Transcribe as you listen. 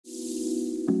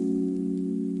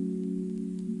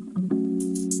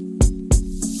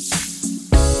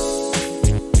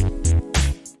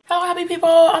Howdy people,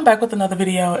 I'm back with another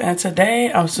video, and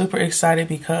today I'm super excited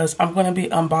because I'm going to be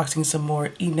unboxing some more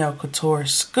ENail Couture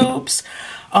scoops.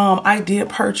 I did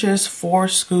purchase 4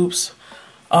 scoops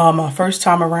my first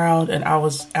time around, and I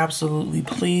was absolutely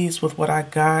pleased with what I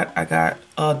got. I got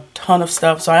a ton of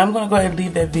stuff, so I am going to go ahead and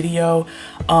leave that video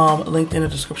linked in the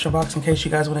description box in case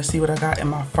you guys want to see what I got in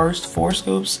my first 4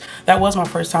 scoops. That was my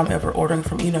first time ever ordering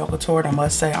from ENail Couture, and I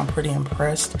must say I'm pretty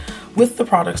impressed with the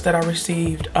products that I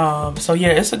received. So yeah,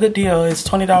 it's a good deal. It's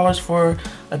 $20 for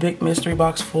a big mystery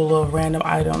box full of random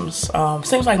items.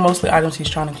 Seems like mostly items he's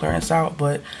trying to clearance out,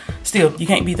 but still, you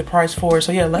can't beat the price for it.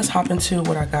 So yeah, let's hop into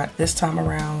what I got this time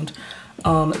around.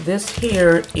 This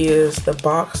here is the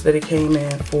box that it came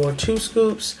in for 2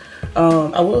 scoops.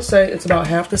 I will say it's about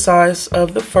half the size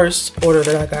of the first order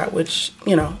that I got, which,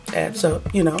 you know, adds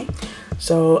up, you know.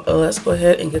 So let's go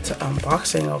ahead and get to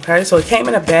unboxing, okay? So it came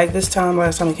in a bag this time.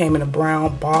 Last time it came in a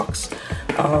brown box.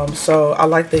 So I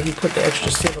like that he put the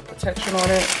extra silver protection on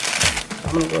it.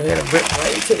 I'm gonna go ahead and rip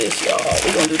right into this, y'all.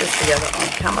 We're gonna do this together on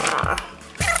camera.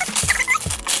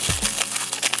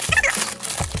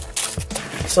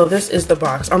 So this is the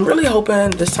box. I'm really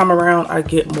hoping this time around I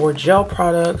get more gel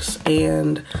products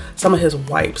and some of his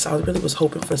wipes. I really was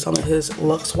hoping for some of his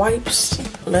Luxe wipes.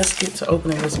 Let's get to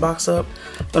opening this box up.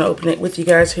 I'm gonna open it with you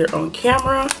guys here on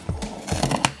camera.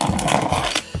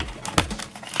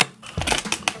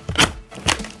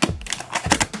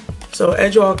 So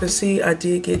as you all can see, I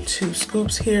did get 2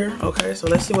 scoops here. Okay, so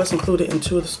let's see what's included in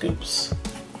 2 of the scoops.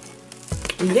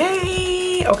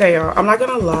 Yay! Okay, y'all, I'm not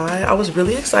gonna lie. I was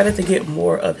really excited to get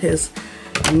more of his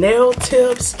nail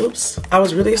tips. Oops. I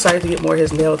was really excited to get more of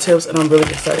his nail tips, and I'm really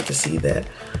excited to see that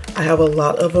I have a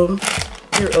lot of them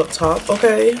here up top,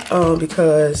 okay?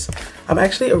 Because I'm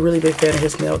actually a really big fan of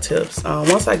his nail tips.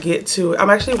 Once I get to, I'm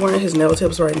actually wearing his nail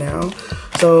tips right now,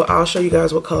 so I'll show you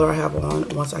guys what color I have on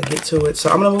once I get to it.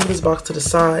 So I'm gonna move this box to the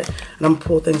side, and I'm gonna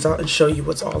pull things out and show you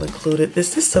what's all included.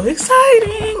 This is so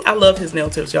exciting. I love his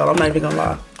nail tips, y'all. I'm not even gonna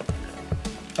lie.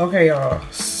 Okay, y'all,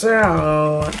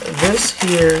 so this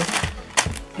here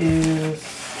is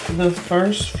the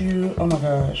first few. Oh my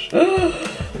gosh.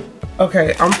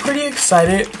 Okay, I'm pretty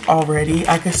excited already.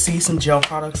 I can see some gel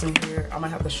products in here. I might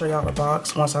have to show y'all the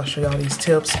box once I show y'all these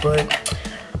tips, but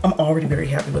I'm already very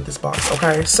happy with this box.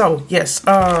 Okay, so yes,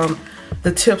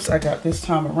 the tips I got this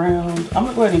time around, I'm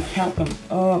gonna go ahead and count them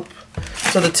up.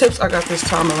 So the tips I got this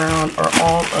time around are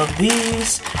all of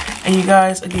these. And you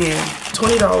guys, again,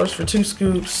 $20 for 2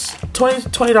 scoops,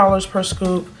 $20 per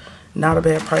scoop. Not a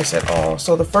bad price at all.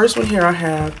 So the first one here I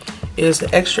have is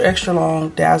the extra long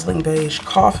dazzling beige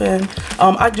coffin.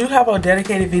 I do have a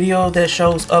dedicated video that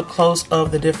shows up close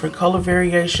of the different color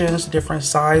variations, different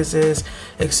sizes,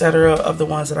 etc. of the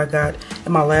ones that I got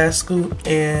in my last scoop,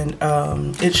 and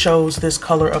it shows this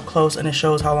color up close, and it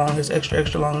shows how long his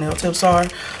extra long nail tips are.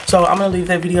 So I'm gonna leave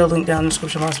that video link down in the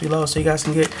description box below so you guys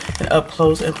can get an up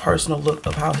close and personal look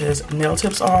of how his nail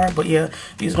tips are. But yeah,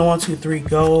 these are the 1, 2, 3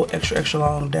 go extra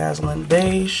long dazzling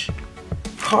beige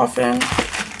coffin.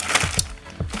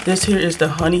 This here is the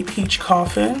honey peach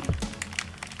coffin.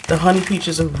 The honey peach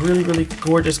is a really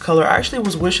gorgeous color. I actually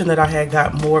was wishing that I had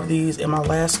got more of these in my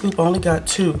last scoop. I only got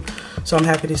 2, so I'm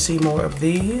happy to see more of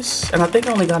these. And I think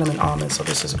I only got them in almond, so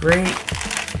this is great.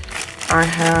 I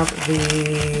have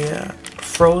the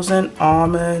frozen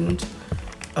almond,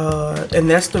 and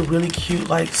that's the really cute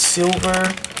like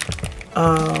silver.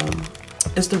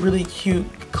 It's the really cute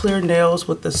clear nails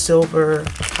with the silver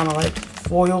kind of like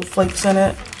foil flakes in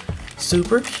it.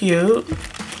 Super cute.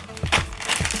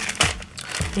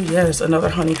 Yes, another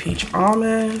honey peach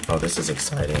almond. Oh, this is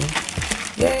exciting.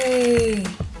 Yay.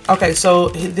 Okay, so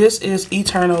this is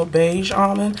Eternal Beige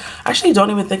Almond. I actually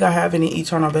don't even think I have any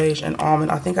Eternal Beige and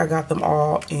Almond. I think I got them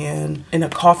all in a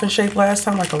coffin shape last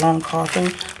time, like a long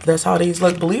coffin. That's how these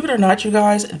look. Believe it or not, you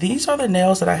guys, these are the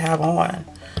nails that I have on.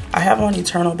 I have on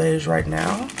Eternal Beige right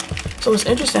now. So it's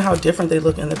interesting how different they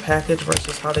look in the package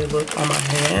versus how they look on my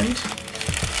hand.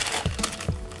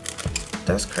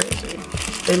 That's crazy.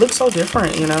 They look so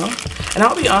different, you know? And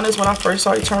I'll be honest, when I first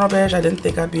saw Eternal Beige, I didn't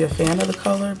think I'd be a fan of the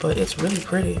color, but it's really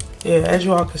pretty. Yeah, as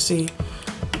you all can see,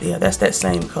 yeah, that's that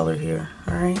same color here,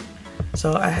 all right?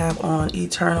 So I have on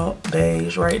Eternal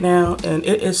Beige right now, and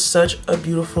it is such a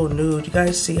beautiful nude. You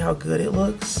guys see how good it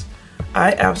looks?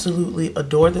 I absolutely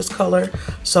adore this color.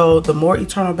 So the more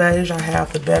Eternal Beige I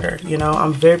have, the better. You know,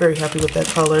 I'm very happy with that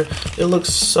color. It looks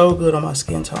so good on my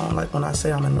skin tone. Like when I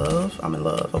say I'm in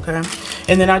love, okay?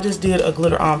 And then I just did a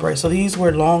glitter ombre. So these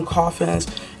were long coffins,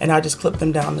 and I just clipped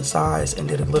them down the sides and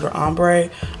did a glitter ombre.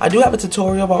 I do have a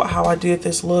tutorial about how I did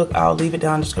this look. I'll leave it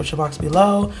down in the description box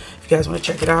below if you guys want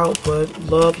to check it out. But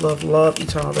love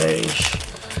Eternal Beige.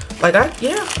 Like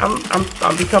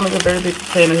I'm becoming a very big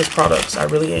fan of his products. I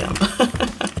really am.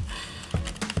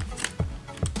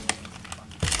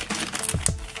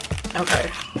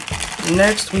 Okay,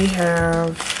 next we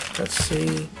have, let's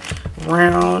see,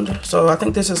 round. So I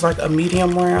think this is like a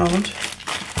medium round.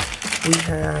 We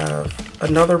have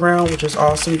another round, which is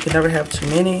awesome. You can never have too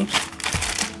many.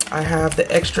 I have the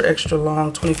extra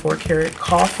long 24 karat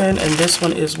coffin, and this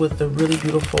one is with the really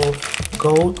beautiful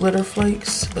gold glitter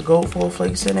flakes, the gold foil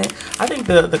flakes in it. I think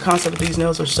the concept of these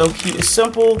nails are so cute. It's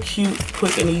simple, cute,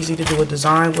 quick, and easy to do a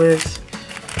design with.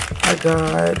 I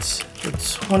got the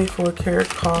 24 karat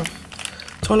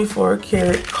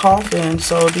coffin.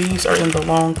 So these are in the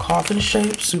long coffin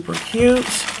shape, super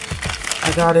cute.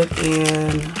 I got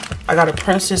a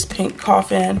princess pink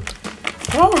coffin.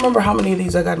 I don't remember how many of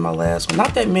these I got in my last one.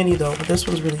 Not that many though, but this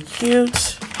one's really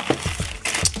cute.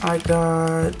 I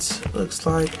got, looks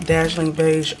like dazzling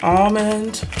beige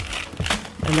almond.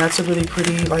 And that's a really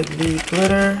pretty like nude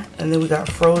glitter. And then we got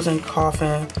frozen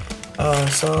coffin.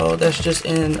 So that's just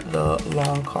in the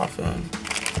long coffin.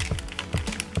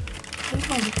 I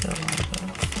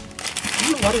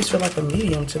don't know why these feel like a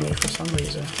medium to me for some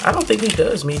reason. I don't think he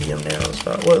does medium nails,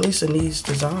 but well, at least in these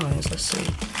designs. Let's see.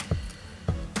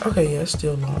 Okay, yeah, it's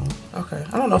still long. Okay,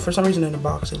 I don't know, for some reason in the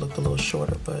box it looked a little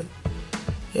shorter, but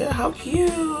yeah, how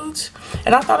cute.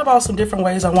 And I thought about some different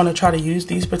ways I want to try to use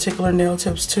these particular nail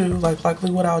tips too. Like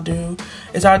likely what I'll do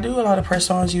is I do a lot of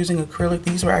press-ons using acrylic.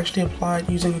 These were actually applied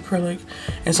using acrylic,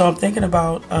 and so I'm thinking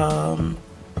about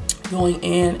going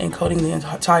in and coating the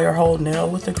entire whole nail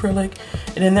with acrylic,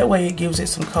 and then that way it gives it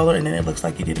some color, and then it looks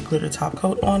like you did a glitter top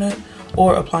coat on it,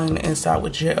 or applying the inside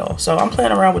with gel. So I'm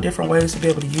playing around with different ways to be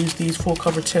able to use these full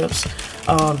cover tips,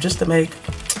 just to make,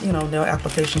 you know, nail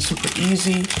application super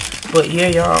easy. But yeah,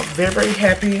 y'all, very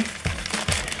happy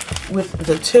with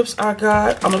the tips I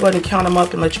got. I'm gonna go ahead and count them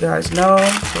up and let you guys know.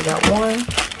 So I got 1, 2, 3,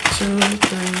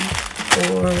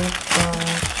 4, 5,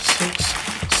 6,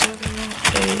 7,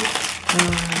 8,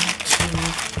 9, 10,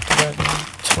 11,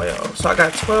 12. So I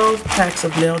got 12 packs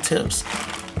of nail tips.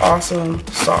 Awesome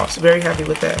sauce. Very happy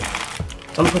with that.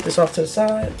 I'm gonna put this off to the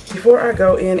side. Before I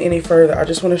go in any further, I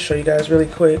just want to show you guys really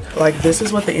quick. Like, this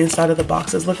is what the inside of the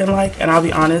box is looking like. And I'll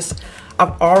be honest,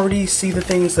 I've already see the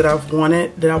things that I've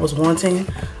wanted, that I was wanting.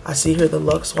 I see here the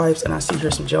Luxe wipes, and I see here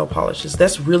some gel polishes.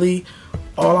 That's really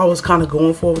all I was kind of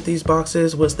going for with these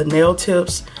boxes, was the nail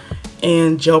tips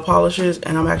and gel polishes.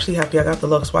 And I'm actually happy I got the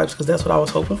Luxe wipes, because that's what I was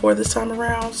hoping for this time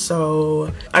around.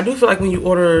 So I do feel like when you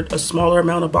order a smaller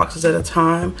amount of boxes at a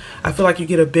time, I feel like you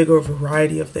get a bigger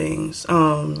variety of things.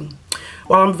 While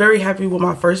I'm very happy with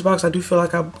my first box, I do feel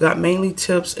like I got mainly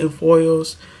tips and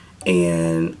foils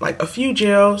and like a few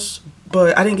gels,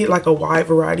 but I didn't get like a wide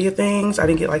variety of things. I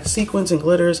didn't get like sequins and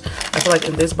glitters. I feel like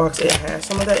in this box it has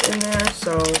some of that in there.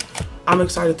 So I'm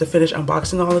excited to finish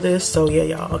unboxing all of this. So yeah,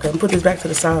 y'all. Okay, I'm gonna put this back to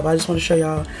the side, but I just want to show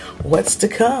y'all what's to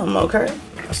come, okay?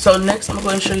 So next I'm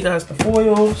going to show you guys the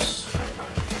foils.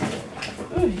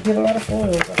 Ooh, you get a lot of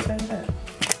foils, I'll tell you that.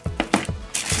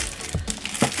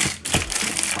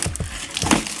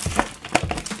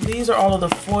 These are all of the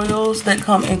foils that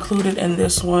come included in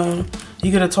this one.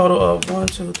 You get a total of 1,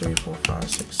 2, 3, 4, 5,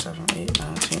 6, 7, 8,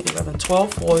 9, 10, 11,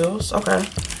 12 foils. Okay.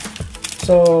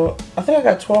 So I think I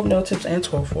got 12 nail tips and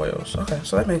 12 foils. Okay,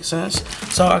 so that makes sense.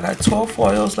 So I got 12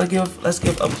 foils. Let's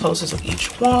give up closest of each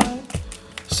one.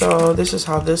 So this is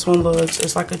how this one looks.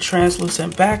 It's like a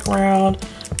translucent background.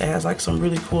 It has like some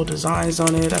really cool designs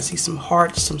on it. I see some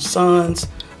hearts, some suns,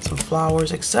 some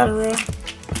flowers, etc.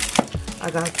 I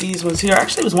got these ones here. I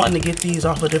actually was wanting to get these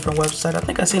off a different website. I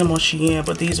think I seen them on Shein,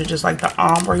 but these are just like the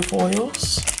ombre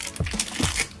foils.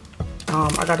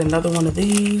 I got another one of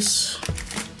these.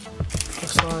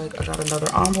 Looks like I got another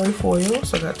ombre foil,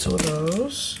 so I got 2 of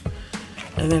those.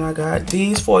 And then I got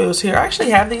these foils here. I actually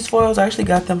have these foils. I actually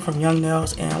got them from Young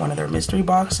Nails in one of their mystery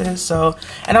boxes. So,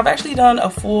 and I've actually done a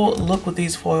full look with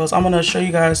these foils. I'm going to show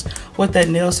you guys what that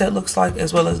nail set looks like,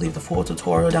 as well as leave the full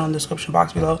tutorial down in the description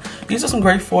box below. These are some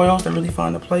great foils. They're really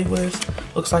fun to play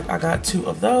with. Looks like I got 2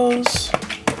 of those.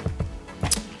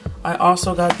 I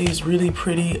also got these really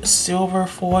pretty silver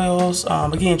foils.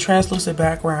 Again, translucent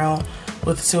background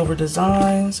with silver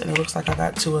designs. And it looks like I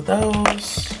got 2 of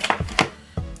those.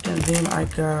 And then I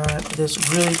got this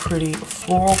really pretty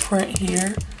floral print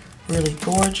here, really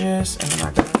gorgeous. And then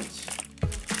I got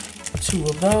 2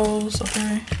 of those,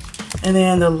 okay? And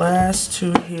then the last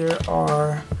 2 here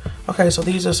are, okay, so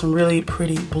these are some really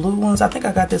pretty blue ones. I think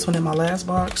I got this one in my last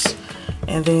box.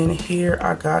 And then here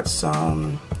I got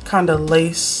some kind of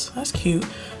lace, that's cute.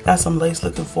 Got some lace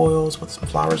looking foils with some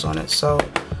flowers on it. So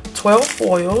 12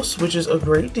 foils, which is a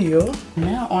great deal.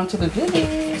 Now on to the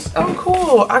goodies. Oh,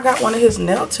 cool. I got one of his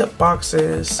nail tip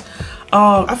boxes.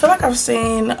 I feel like I've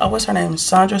seen, what's her name?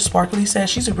 Sandra Sparkly says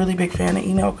she's a really big fan of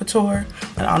ENail Couture.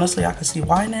 And honestly, I can see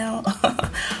why now.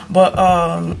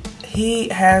 But he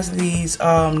has these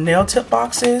nail tip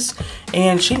boxes.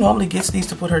 And she normally gets these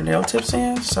to put her nail tips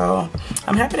in. So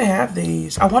I'm happy to have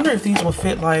these. I wonder if these will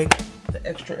fit like the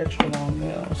extra long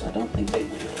nails. I don't think they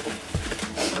will.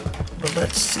 But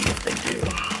let's see if they do.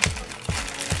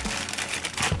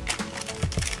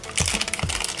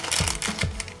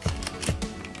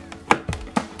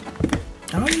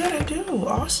 Oh yeah, they do.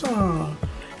 Awesome.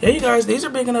 Yeah, you guys, these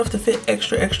are big enough to fit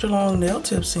extra long nail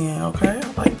tips in. Okay,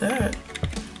 I like that.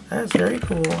 That's very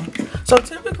cool. So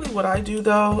typically what I do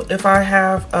though, if I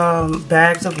have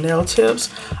bags of nail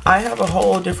tips, I have a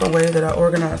whole different way that I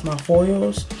organize my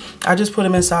foils. I just put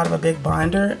them inside of a big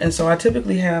binder. And so I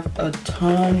typically have a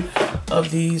ton of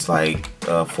these like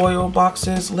foil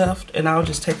boxes left, and I'll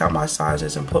just take out my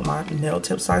sizes and put my nail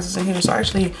tip sizes in here. So I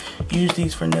actually use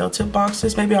these for nail tip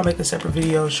boxes. Maybe I'll make a separate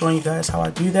video showing you guys how I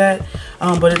do that.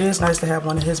 But it is nice to have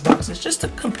one of his boxes just to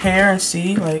compare and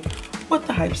see like what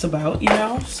the hype's about, you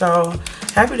know? So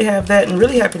happy to have that, and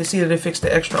really happy to see that it fixed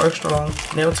the extra long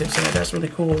nail tips in it. That's really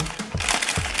cool.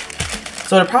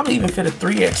 So it'll probably even fit a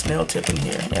 3X nail tip in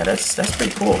here. Yeah, that's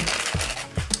pretty cool.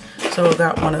 So I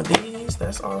got one of these.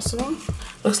 That's awesome.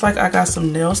 Looks like I got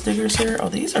some nail stickers here. Oh,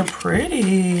 these are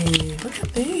pretty. Look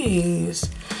at these.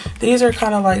 These are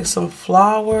kind of like some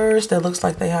flowers that looks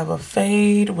like they have a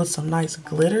fade with some nice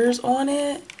glitters on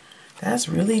it. That's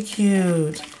really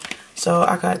cute. So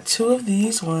I got 2 of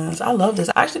these ones. I love this.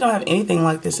 I actually don't have anything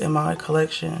like this in my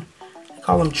collection. I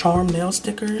call them charm nail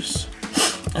stickers.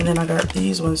 And then I got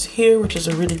these ones here, which is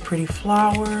a really pretty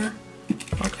flower.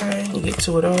 Okay, you get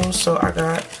 2 of those. So I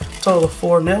got a total of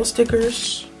 4 nail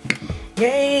stickers.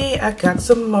 Yay, I got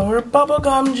some more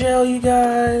bubblegum gel, you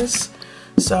guys.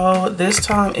 So this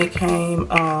time it came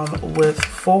with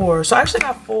 4. So I actually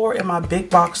got 4 in my big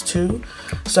box too.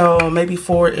 So maybe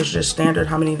 4 is just standard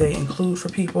how many they include for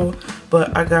people.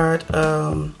 But I got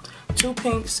 2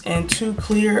 pinks and 2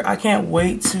 clear. I can't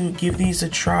wait to give these a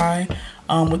try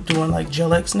with doing like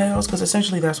Gel X nails, because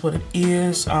essentially that's what it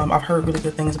is. I've heard really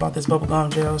good things about this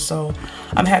bubblegum gel, so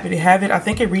I'm happy to have it. I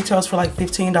think it retails for like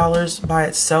 $15 by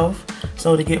itself,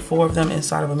 so to get 4 of them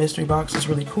inside of a mystery box is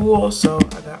really cool. So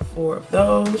I got 4 of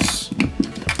those.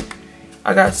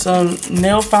 I got some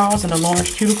nail files and a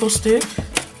large cuticle stick.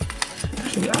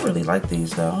 Actually, I really like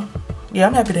these though. Yeah,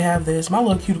 I'm happy to have this. My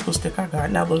little cuticle stick I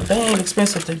got. Now look, they ain't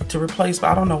expensive to replace, but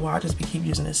I don't know why. I just keep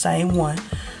using the same one.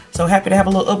 So happy to have a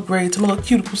little upgrade to my little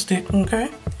cuticle stick, okay?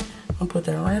 I'll put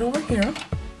that right over here.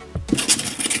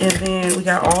 And then we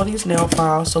got all these nail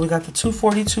files. So we got the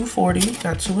 240,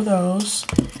 got 2 of those.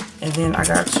 And then I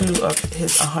got 2 of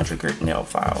his 100 grit nail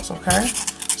files, okay?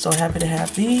 So happy to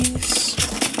have these.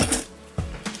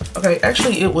 Okay,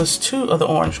 actually it was 2 of the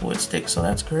orange wood sticks, so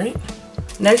that's great.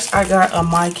 Next, I got a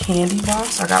My Candy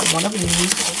box. I got 1 of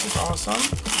these. This is awesome.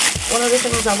 One of the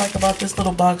things I like about this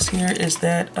little box here is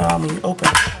that when you open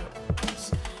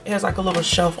it has like a little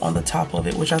shelf on the top of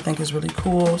it, which I think is really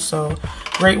cool. So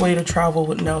great way to travel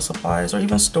with nail supplies or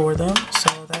even store them.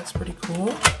 So that's pretty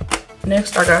cool.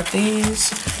 Next, I got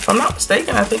these. If I'm not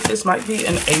mistaken, I think this might be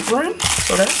an apron.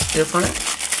 So that's different.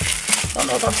 I don't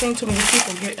know if I've seen too many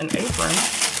people get an apron.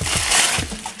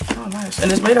 Oh, nice.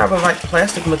 And it's made out of like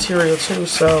plastic material too,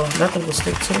 so nothing will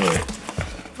stick to it.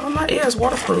 Oh, my, yeah, it's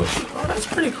waterproof. Oh, that's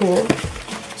pretty cool.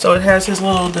 So it has his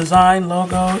little design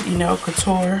logo, ENail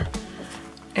Couture.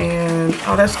 And,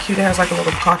 oh, that's cute. It has like a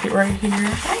little pocket right here.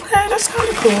 Okay, that's kind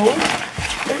of cool.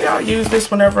 Maybe I'll use this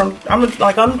whenever I'm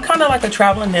kind of like a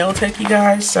traveling nail tech, you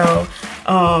guys. So,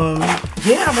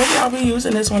 yeah, maybe I'll be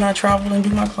using this when I travel and do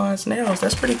my clients' nails.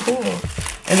 That's pretty cool.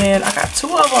 And then I got 2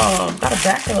 of them. Got a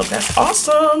backup. That's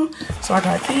awesome. So I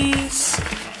got these.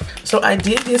 So I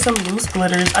did get some loose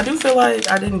glitters. I do feel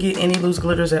like I didn't get any loose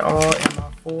glitters at all in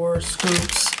my 4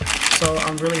 scoops. So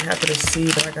I'm really happy to see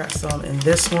that I got some in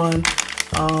this one.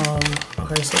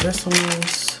 Okay, so this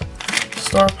one's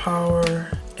Star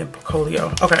Power and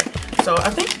Picolio. Okay, so I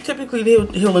think typically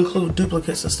he'll include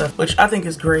duplicates and stuff, which I think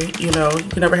is great. You know, you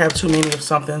can never have too many of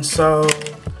something. So,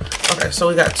 okay, so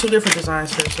we got 2 different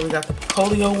designs here. So we got the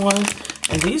Picolio one,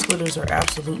 and these glitters are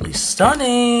absolutely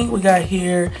stunning. We got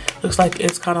here, looks like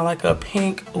it's kind of like a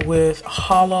pink with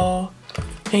hollow,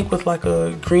 pink with like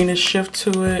a greenish shift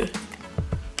to it,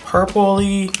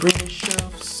 purpley greenish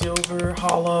shift, silver,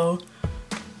 hollow,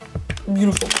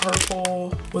 beautiful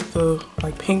purple with the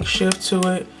like pink shift to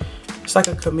it. It's like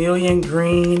a chameleon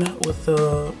green with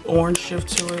the orange shift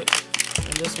to it.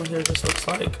 And this one here just looks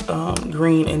like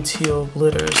green and teal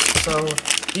glitters. So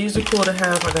these are cool to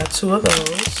have. I got 2 of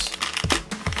those.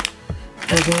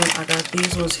 And then I got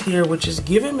these ones here, which is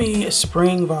giving me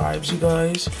spring vibes, you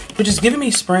guys. Which is giving me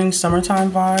spring,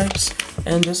 summertime vibes.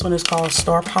 And this one is called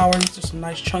Star Power. These are some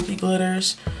nice chunky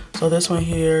glitters. So this one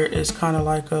here is kind of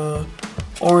like a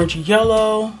orange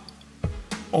yellow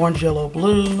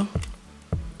blue,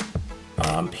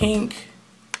 pink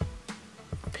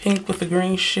with the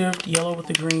green shift, yellow with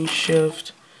the green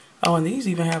shift. Oh, and these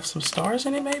even have some stars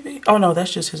in it, maybe? Oh no,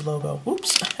 that's just his logo.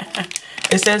 Oops.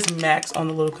 It says Max on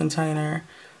the little container.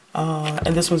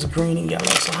 And this one's green and yellow.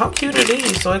 So how cute are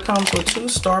these? So it comes with 2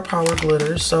 Star Power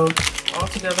glitters. So all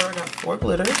together I got 4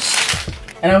 glitters.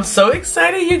 And I'm so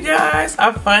excited, you guys.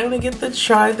 I finally get to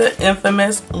try the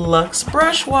infamous Luxe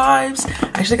brush wipes.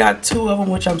 I actually got 2 of them,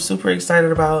 which I'm super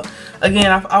excited about.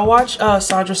 Again, I watch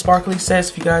Sandra Sparkly Says.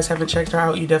 If you guys haven't checked her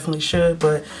out, you definitely should.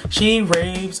 But she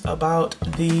raves about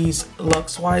these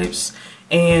Luxe wipes.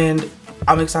 And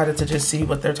I'm excited to just see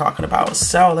what they're talking about.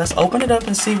 So let's open it up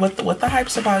and see what the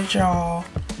hype's about, y'all.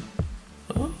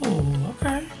 Ooh,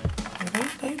 okay.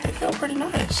 They feel pretty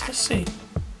nice. Let's see.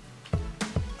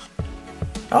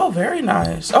 Oh, very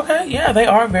nice. Okay, yeah, they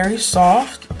are very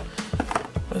soft.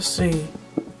 Let's see.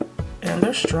 And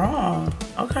they're strong.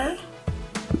 Okay.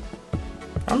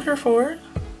 I'm here for it.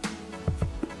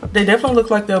 They definitely look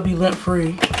like they'll be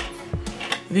lint-free.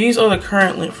 These are the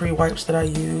current lint-free wipes that I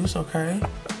use, okay?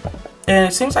 And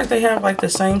it seems like they have like the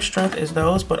same strength as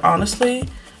those, but honestly,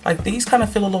 like these kind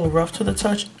of feel a little rough to the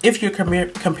touch if you're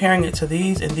comparing it to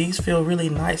these, and these feel really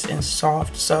nice and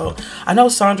soft. So I know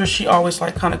Sandra, she always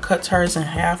like kind of cuts hers in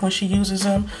half when she uses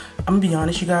them. I'm gonna be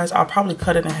honest, you guys, I'll probably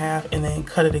cut it in half and then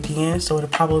cut it again, so it'll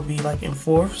probably be like in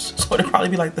fourths. So it'll probably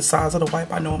be like the size of the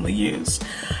wipe I normally use,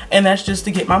 and that's just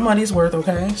to get my money's worth.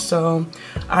 Okay, so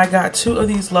I got 2 of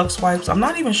these Luxe wipes. I'm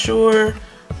not even sure.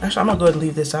 Actually, I'm gonna go ahead and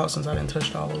leave this out since I didn't touch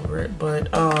it all over it.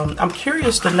 But I'm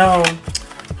curious to know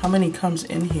how many comes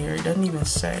in here. It doesn't even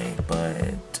say,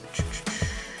 but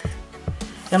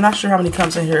I'm not sure how many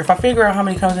comes in here. If I figure out how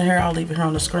many comes in here, I'll leave it here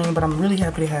on the screen. But I'm really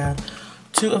happy to have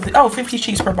 2 of the, oh, 50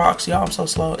 sheets per box. Y'all, I'm so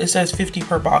slow. It says 50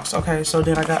 per box. Okay, so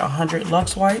then I got 100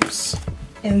 Luxe wipes.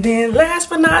 And then last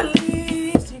but not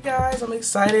least, you guys, I'm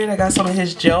excited. I got some of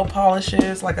his gel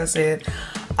polishes. Like I said,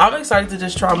 I'm excited to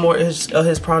just try more of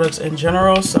his products in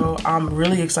general. So I'm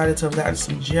really excited to have gotten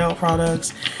some gel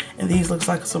products. And these looks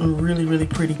like some really, really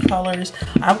pretty colors.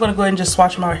 I'm gonna go ahead and just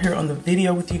swatch them out here on the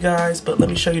video with you guys, but let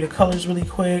me show you the colors really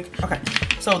quick. Okay,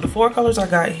 so the 4 colors I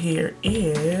got here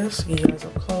is, get you guys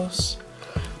up close.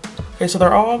 Okay, so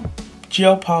they're all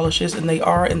gel polishes and they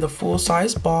are in the full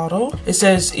size bottle. It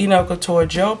says ENail Couture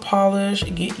gel polish,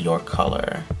 get your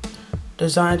color.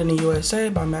 Designed in the USA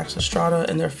by Max Estrada,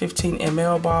 and they're 15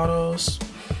 ml bottles.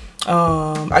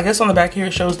 I guess on the back here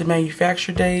it shows the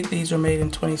manufacture date. These were made in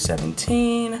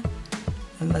 2017.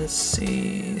 And let's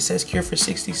see, it says cure for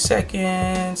 60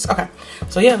 seconds. Okay,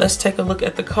 so yeah, let's take a look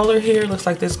at the color here. Looks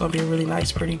like this is gonna be a really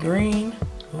nice, pretty green.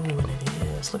 Ooh, and it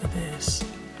is, look at this.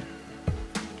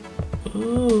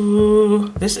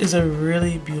 Ooh, this is a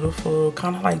really beautiful,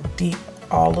 kind of like deep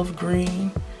olive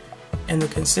green. And the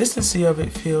consistency of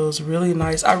it feels really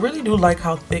nice. I really do like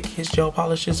how thick his gel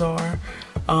polishes are.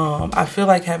 I feel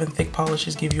like having thick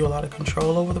polishes give you a lot of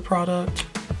control over the product.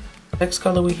 Next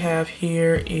color we have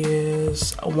here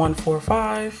is a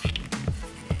 145.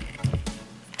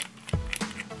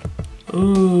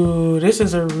 Ooh, this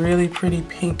is a really pretty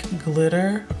pink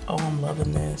glitter. Oh, I'm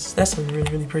loving this. That's a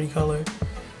really, really pretty color.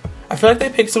 I feel like they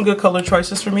picked some good color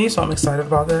choices for me, so I'm excited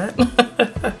about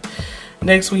that.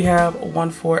 Next we have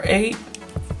 148.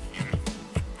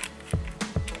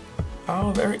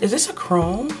 Oh, is this a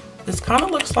chrome? This kind of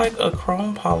looks like a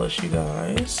chrome polish, you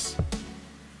guys.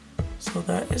 So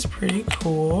that is pretty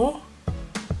cool.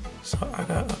 So I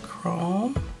got a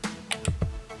chrome.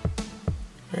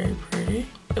 Very pretty.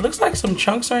 It looks like some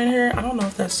chunks are in here. I don't know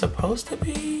if that's supposed to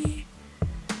be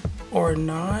or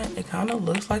not. It kind of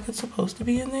looks like it's supposed to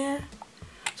be in there.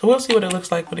 So we'll see what it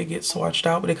looks like when it gets swatched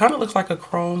out, but it kind of looks like a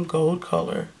chrome gold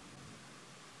color.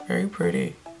 Very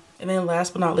pretty. And then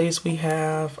last but not least, we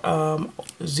have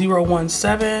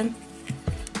 017.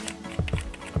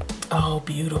 Oh,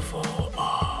 beautiful.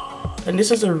 Oh. And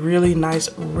this is a really nice,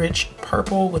 rich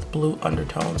purple with blue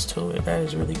undertones to it. That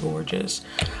is really gorgeous.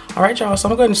 All right, y'all, so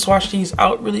I'm gonna go ahead and swatch these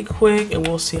out really quick and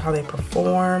we'll see how they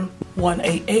perform.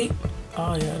 188.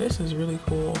 Oh yeah, this is really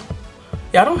cool.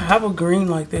 Yeah, I don't have a green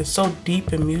like this, so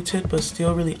deep and muted, but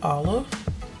still really olive.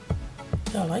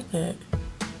 Yeah, I like that.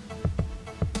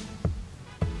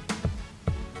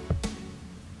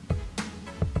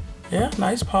 Yeah,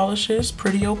 nice polishes,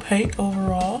 pretty opaque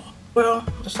overall. Well,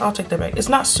 I'll take that back. It's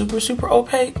not super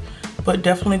opaque, but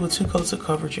definitely with 2 coats of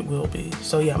coverage it will be.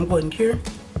 So yeah, I'm going here.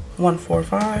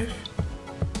 145.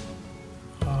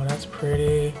 Oh, that's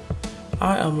pretty.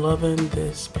 I am loving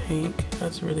this pink.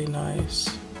 That's really nice.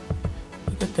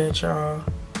 Look at that, y'all.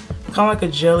 Kind of like a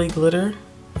jelly glitter.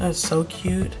 That's so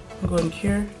cute. I'm going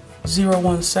here.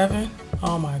 017.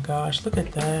 Oh my gosh, look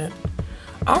at that.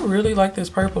 I really like this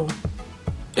purple.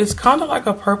 It's kind of like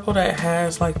a purple that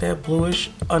has like that bluish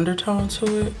undertone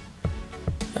to it.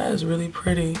 That is really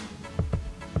pretty.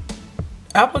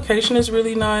 Application is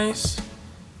really nice.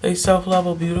 They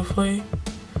self-level beautifully.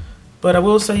 But I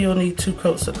will say you'll need 2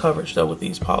 coats of coverage though with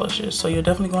these polishes. So you're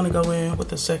definitely going to go in with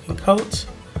the 2nd coat.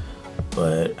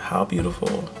 But how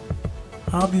beautiful.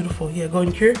 How beautiful. Yeah, go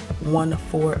in here.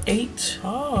 148.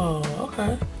 Oh,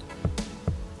 okay.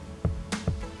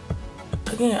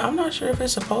 Again, I'm not sure if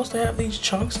it's supposed to have these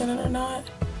chunks in it or not.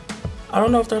 I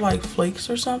don't know if they're like flakes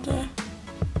or something.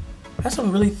 Has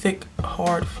some really thick,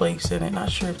 hard flakes in it. Not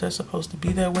sure if they're supposed to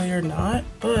be that way or not,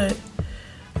 but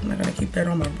I'm not gonna keep that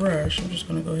on my brush. I'm just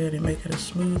gonna go ahead and make it a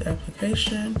smooth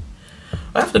application.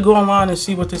 I have to go online and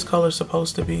see what this color is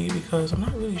supposed to be because I'm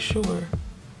not really sure.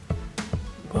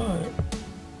 But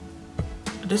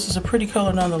this is a pretty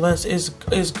color nonetheless.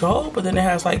 It's gold, but then it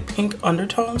has like pink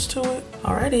undertones to it.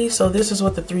 Alrighty, so this is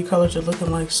what the 3 colors are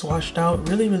looking like swatched out.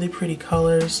 Really pretty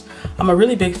colors. I'm a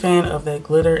really big fan of that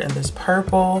glitter and this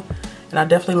purple. And I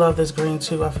definitely love this green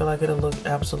too. I feel like it'll look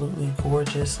absolutely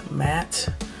gorgeous matte.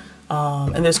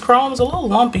 And this chrome is a little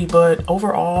lumpy, but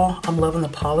overall, I'm loving the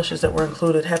polishes that were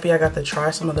included. Happy I got to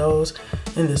try some of those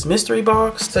in this mystery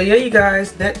box. So yeah, you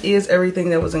guys, that is everything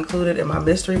that was included in my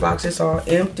mystery box. It's all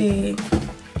empty.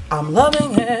 I'm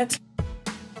loving it.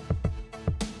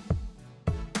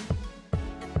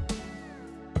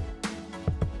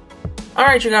 All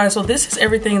right, you guys, so this is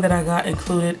everything that I got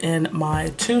included in my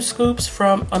 2 scoops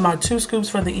from the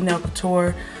ENail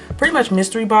Couture pretty much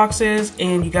mystery boxes.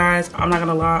 And you guys, I'm not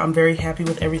gonna lie, I'm very happy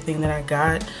with everything that I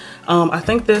got. I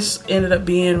think this ended up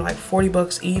being like 40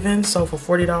 bucks even. So for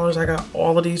 $40, I got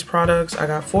all of these products. I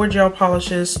got 4 gel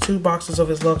polishes, 2 boxes of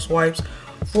his Luxe wipes,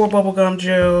 4 bubblegum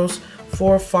gels,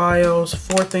 4 files,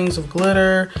 4 things of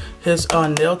glitter, his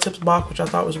nail tips box, which I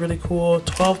thought was really cool,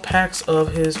 12 packs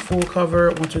of his full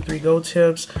cover 1, 2, 3 go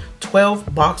tips,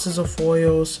 12 boxes of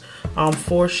foils,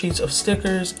 4 sheets of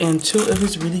stickers, and 2 of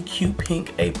his really cute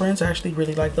pink aprons. I actually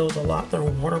really like those a lot. They're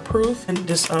waterproof. And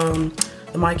this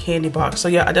the My Candy box. So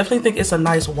yeah, I definitely think it's a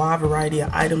nice wide variety of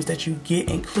items that you get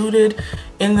included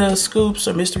in the scoops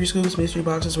or mystery scoops, mystery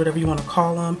boxes, whatever you want to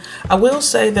call them. I will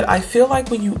say that I feel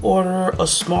like when you order a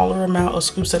smaller amount of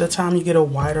scoops at a time, you get a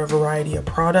wider variety of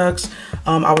products.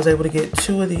 I was able to get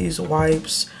 2 of these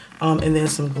wipes, and then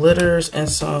some glitters and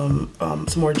some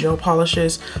more gel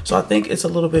polishes. So I think it's a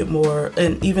little bit more,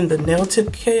 and even the nail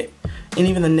tip kit and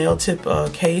even the nail tip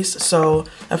case. So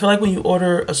I feel like when you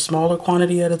order a smaller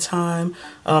quantity at a time,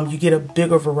 you get a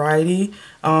bigger variety.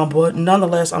 But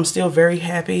nonetheless, I'm still very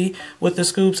happy with the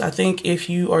scoops. I think if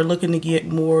you are looking to get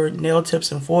more nail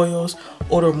tips and foils,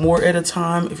 order more at a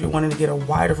time. If you're wanting to get a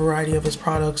wider variety of his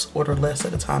products, order less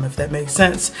at a time, if that makes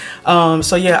sense.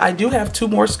 So yeah, I do have 2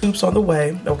 more scoops on the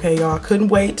way. Okay, y'all, I couldn't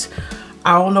wait.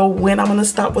 I don't know when I'm gonna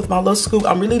stop with my little scoop.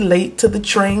 I'm really late to the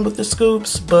train with the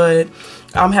scoops, but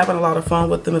I'm having a lot of fun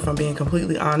with them, if I'm being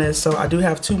completely honest. So I do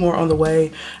have 2 more on the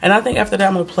way. And I think after that,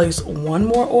 I'm gonna place 1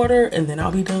 more order and then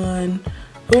I'll be done.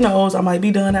 Who knows, I might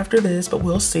be done after this, but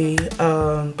we'll see.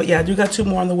 But yeah, I do got 2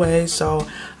 more on the way. So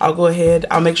I'll go ahead,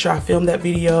 I'll make sure I film that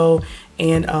video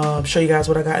and show you guys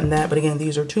what I got in that. But again,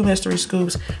 these are 2 mystery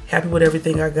scoops. Happy with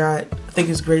everything I got. I think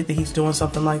it's great that he's doing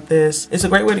something like this. It's a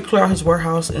great way to clear out his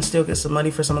warehouse and still get some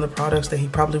money for some of the products that he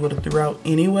probably would have threw out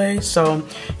anyway. So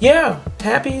yeah,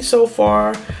 happy so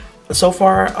far. So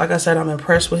far, like I said, I'm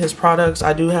impressed with his products.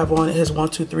 I do have on his 1,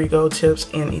 2, 3 go tips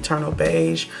in Eternal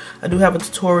Beige. I do have a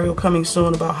tutorial coming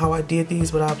soon about how I did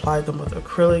these, but I applied them with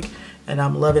acrylic. And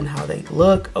I'm loving how they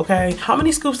look. Okay, how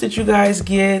many scoops did you guys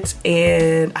get,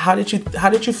 and how did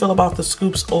you feel about the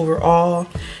scoops overall,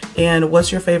 and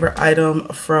what's your favorite item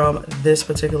from this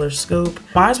particular scoop?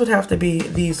 Mine would have to be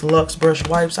these Luxe brush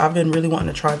wipes. I've been really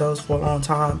wanting to try those for a long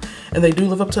time, and they do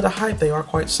live up to the hype. They are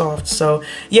quite soft. So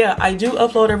yeah, I do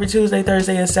upload every Tuesday,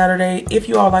 Thursday, and Saturday. If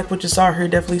you all like what you saw here,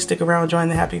 definitely stick around, join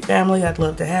the happy family. I'd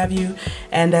love to have you.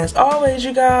 And as always,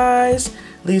 you guys,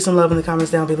 leave some love in the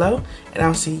comments down below, and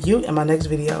I'll see you in my next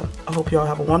video. I hope you all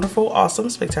have a wonderful, awesome,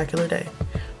 spectacular day.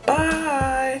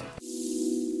 Bye.